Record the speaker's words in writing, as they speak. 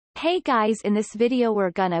Hey guys, in this video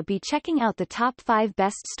we're gonna be checking out the top 5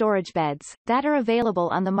 best storage beds that are available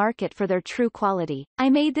on the market for their true quality.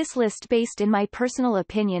 I made this list based in my personal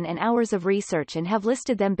opinion and hours of research and have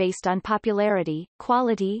listed them based on popularity,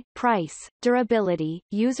 quality, price, durability,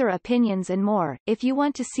 user opinions and more. If you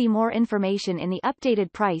want to see more information in the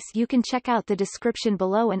updated price you can check out the description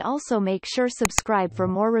below and also make sure subscribe for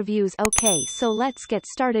more reviews. Okay, so let's get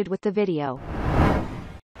started with the video.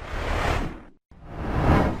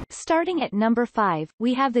 Starting at number 5,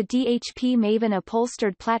 we have the DHP Maven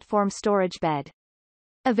Upholstered Platform Storage Bed.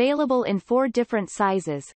 Available in 4 different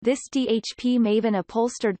sizes, this DHP Maven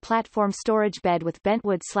Upholstered Platform Storage Bed with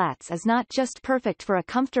bentwood slats is not just perfect for a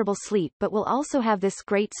comfortable sleep but will also have this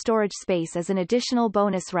great storage space as an additional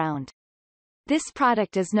bonus round. This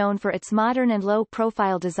product is known for its modern and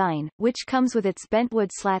low-profile design, which comes with its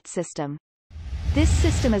bentwood slat system. This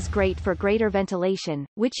system is great for greater ventilation,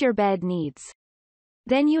 which your bed needs.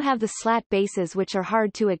 Then you have the slat bases which are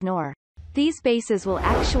hard to ignore. These bases will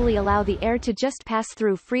actually allow the air to just pass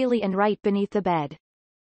through freely and right beneath the bed.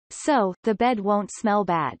 So, the bed won't smell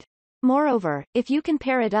bad. Moreover, if you can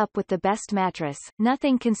pair it up with the best mattress,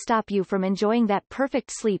 nothing can stop you from enjoying that perfect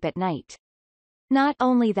sleep at night. Not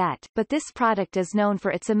only that, but this product is known for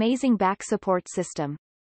its amazing back support system.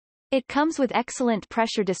 It comes with excellent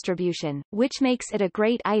pressure distribution, which makes it a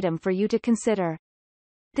great item for you to consider.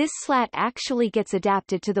 This slat actually gets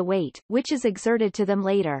adapted to the weight, which is exerted to them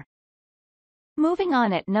later. Moving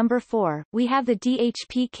on at number 4, we have the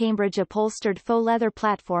DHP Cambridge Upholstered Faux Leather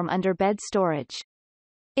Platform Under Bed Storage.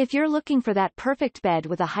 If you're looking for that perfect bed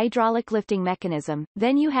with a hydraulic lifting mechanism,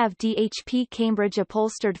 then you have DHP Cambridge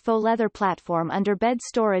Upholstered Faux Leather Platform Under Bed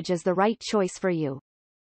Storage as the right choice for you.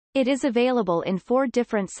 It is available in 4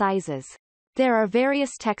 different sizes. There are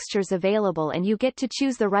various textures available and you get to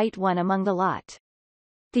choose the right one among the lot.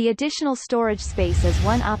 The additional storage space is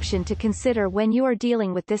one option to consider when you are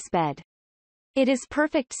dealing with this bed. It is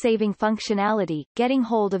perfect saving functionality, getting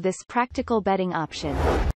hold of this practical bedding option.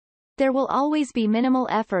 There will always be minimal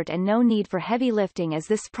effort and no need for heavy lifting as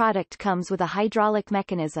this product comes with a hydraulic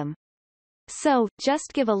mechanism. So,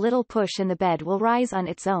 just give a little push and the bed will rise on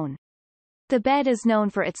its own. The bed is known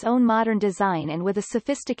for its own modern design and with a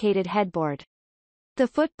sophisticated headboard. The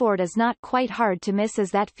footboard is not quite hard to miss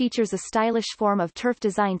as that features a stylish form of turf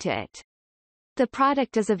design to it. The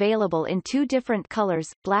product is available in 2 different colors,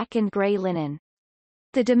 black and gray linen.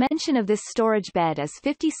 The dimension of this storage bed is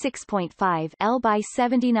 56.5 L by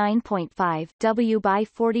 79.5 W by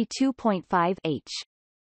 42.5 H.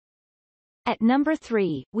 At number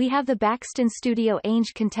 3, we have the Baxton Studio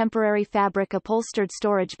Ainge Contemporary Fabric Upholstered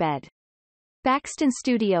Storage Bed. Baxton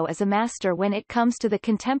Studio is a master when it comes to the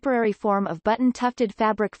contemporary form of button-tufted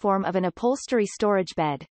fabric form of an upholstery storage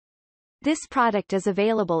bed. This product is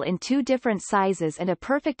available in 2 different sizes and a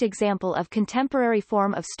perfect example of contemporary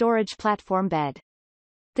form of storage platform bed.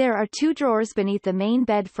 There are 2 drawers beneath the main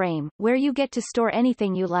bed frame, where you get to store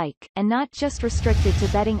anything you like, and not just restricted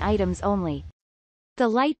to bedding items only. The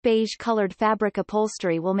light beige-colored fabric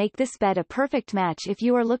upholstery will make this bed a perfect match if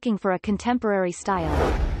you are looking for a contemporary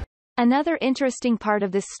style. Another interesting part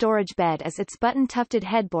of this storage bed is its button-tufted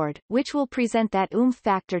headboard, which will present that oomph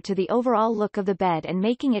factor to the overall look of the bed and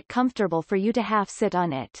making it comfortable for you to half-sit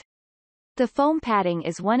on it. The foam padding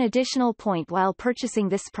is one additional point while purchasing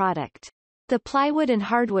this product. The plywood and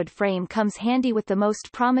hardwood frame comes handy with the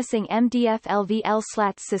most promising MDF LVL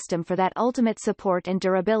slat system for that ultimate support and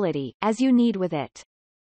durability, as you need with it.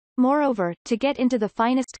 Moreover, to get into the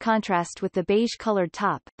finest contrast with the beige-colored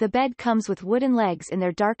top, the bed comes with wooden legs in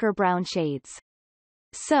their darker brown shades.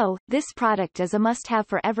 So, this product is a must-have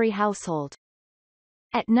for every household.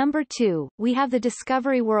 At number 2, we have the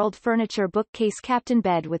Discovery World Furniture Bookcase Captain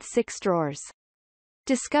Bed with 6 drawers.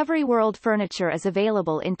 Discovery World Furniture is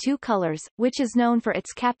available in 2 colors, which is known for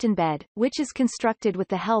its Captain Bed, which is constructed with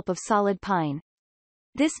the help of solid pine.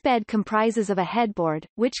 This bed comprises of a headboard,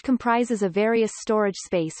 which comprises of various storage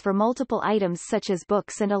space for multiple items such as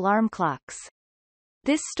books and alarm clocks.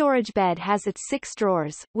 This storage bed has its 6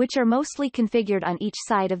 drawers, which are mostly configured on each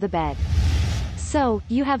side of the bed. So,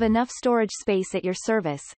 you have enough storage space at your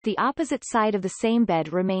service. The opposite side of the same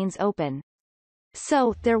bed remains open.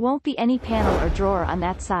 So, there won't be any panel or drawer on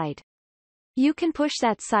that side. You can push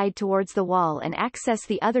that side towards the wall and access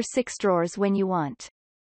the other 6 drawers when you want.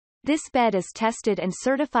 This bed is tested and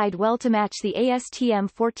certified well to match the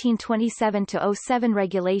ASTM 1427-07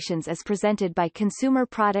 regulations as presented by Consumer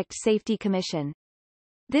Product Safety Commission.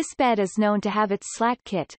 This bed is known to have its slat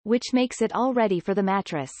kit, which makes it all ready for the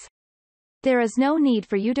mattress. There is no need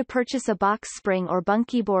for you to purchase a box spring or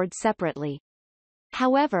bunkie board separately.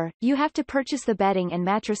 However, you have to purchase the bedding and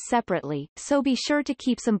mattress separately, so be sure to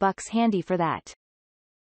keep some bucks handy for that.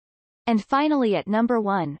 And finally at number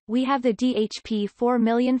 1, we have the DHP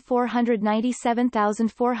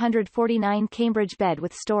 4,497,449 Cambridge bed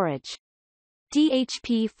with storage.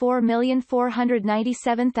 DHP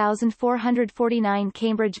 4,497,449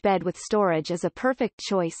 Cambridge bed with storage is a perfect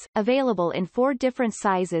choice, available in 4 different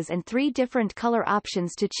sizes and 3 different color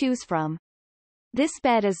options to choose from. This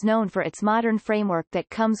bed is known for its modern framework that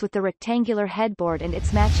comes with the rectangular headboard and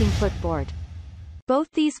its matching footboard.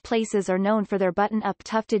 Both these places are known for their button-up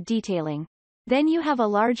tufted detailing. Then you have a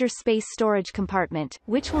larger space storage compartment,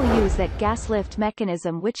 which will use that gas lift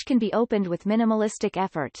mechanism which can be opened with minimalistic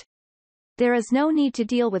effort. There is no need to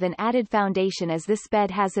deal with an added foundation as this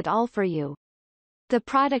bed has it all for you. The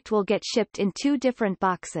product will get shipped in 2 different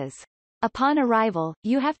boxes. Upon arrival,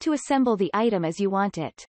 you have to assemble the item as you want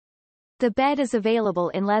it. The bed is available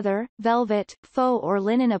in leather, velvet, faux or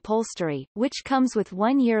linen upholstery, which comes with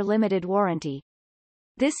 1-year limited warranty.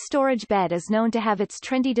 This storage bed is known to have its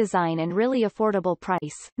trendy design and really affordable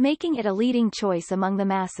price, making it a leading choice among the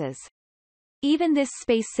masses. Even this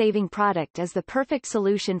space-saving product is the perfect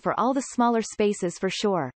solution for all the smaller spaces for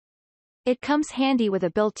sure. It comes handy with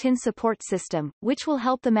a built-in support system, which will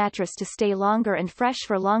help the mattress to stay longer and fresh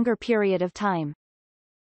for longer period of time.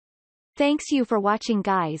 Thanks you for watching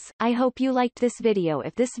guys, I hope you liked this video.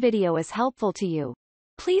 If this video is helpful to you,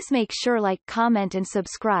 please make sure like, comment and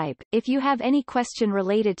subscribe. If you have any question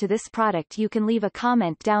related to this product you can leave a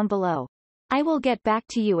comment down below. I will get back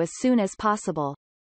to you as soon as possible.